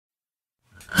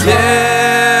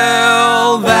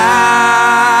Tell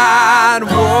that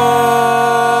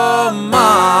woman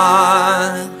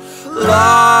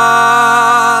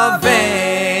love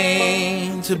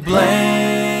ain't to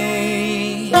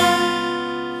blame.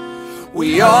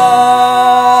 We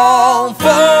all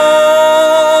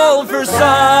fall for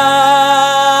someone,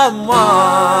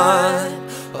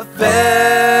 a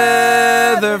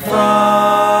feather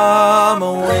from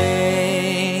a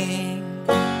wing.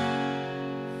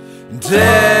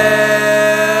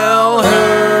 Tell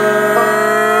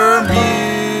her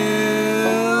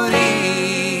beauty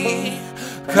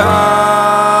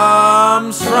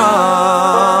comes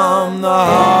from the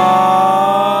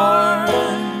heart,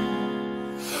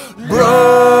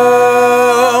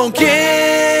 broken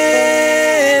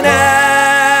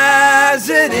as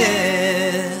it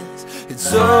is,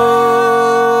 it's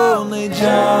only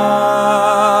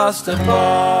just a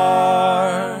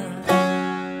part.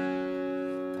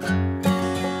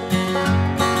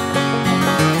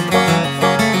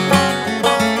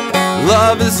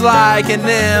 Love is like an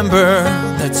ember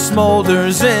that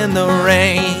smolders in the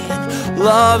rain.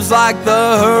 Love's like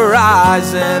the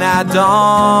horizon at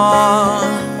dawn.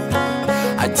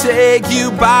 I take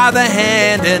you by the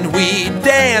hand and we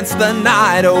dance the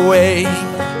night away,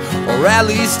 or at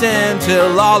least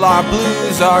until all our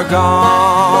blues are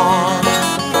gone.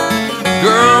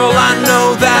 Girl, I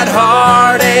know that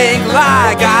heartache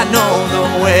like I know the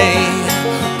way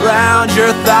round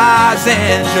your thighs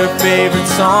and your favorite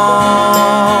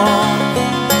song.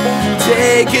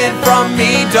 Take it from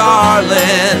me,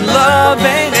 darling, love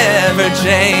ain't ever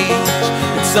changed.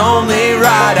 It's only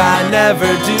right I never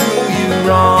do you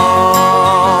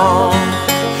wrong.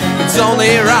 It's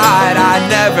only right I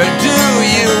never do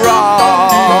you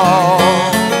wrong.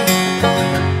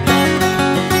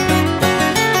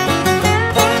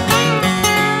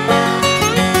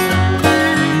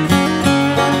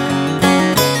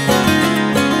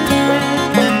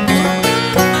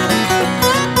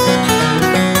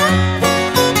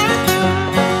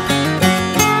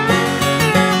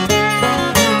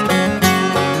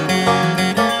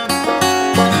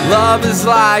 Love is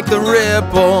like the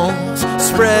ripples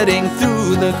spreading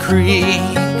through the creek,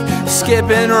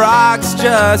 skipping rocks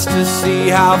just to see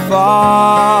how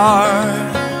far.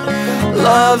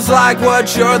 Love's like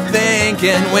what you're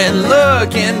thinking when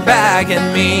looking back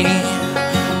at me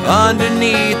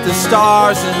underneath the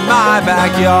stars in my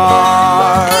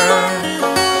backyard.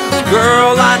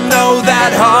 Girl, I know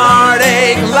that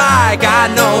heartache like I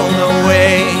know the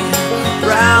way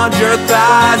round your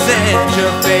thighs and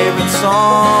your favorite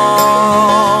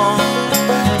song.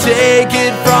 Take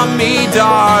it from me,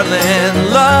 darling,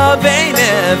 love ain't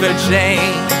ever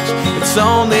changed. It's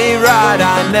only right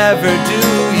I never do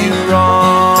you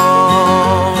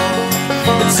wrong.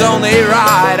 It's only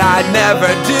right I never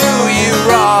do you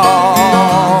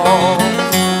wrong.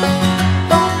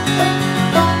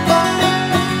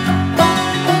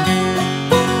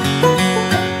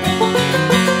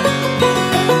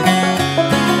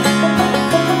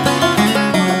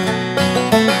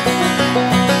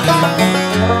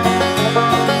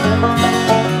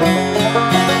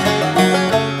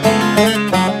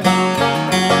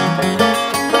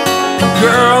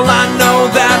 Girl, I know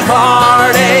that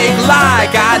heartache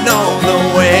like I know the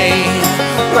way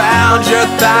round your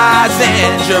thighs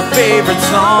and your favorite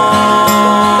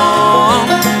song.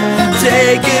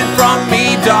 Take it from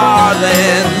me,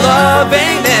 darling, love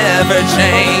ain't ever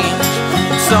changed.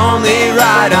 It's only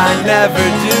right I never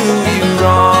do you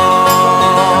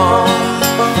wrong.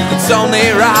 It's only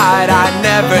right I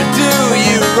never do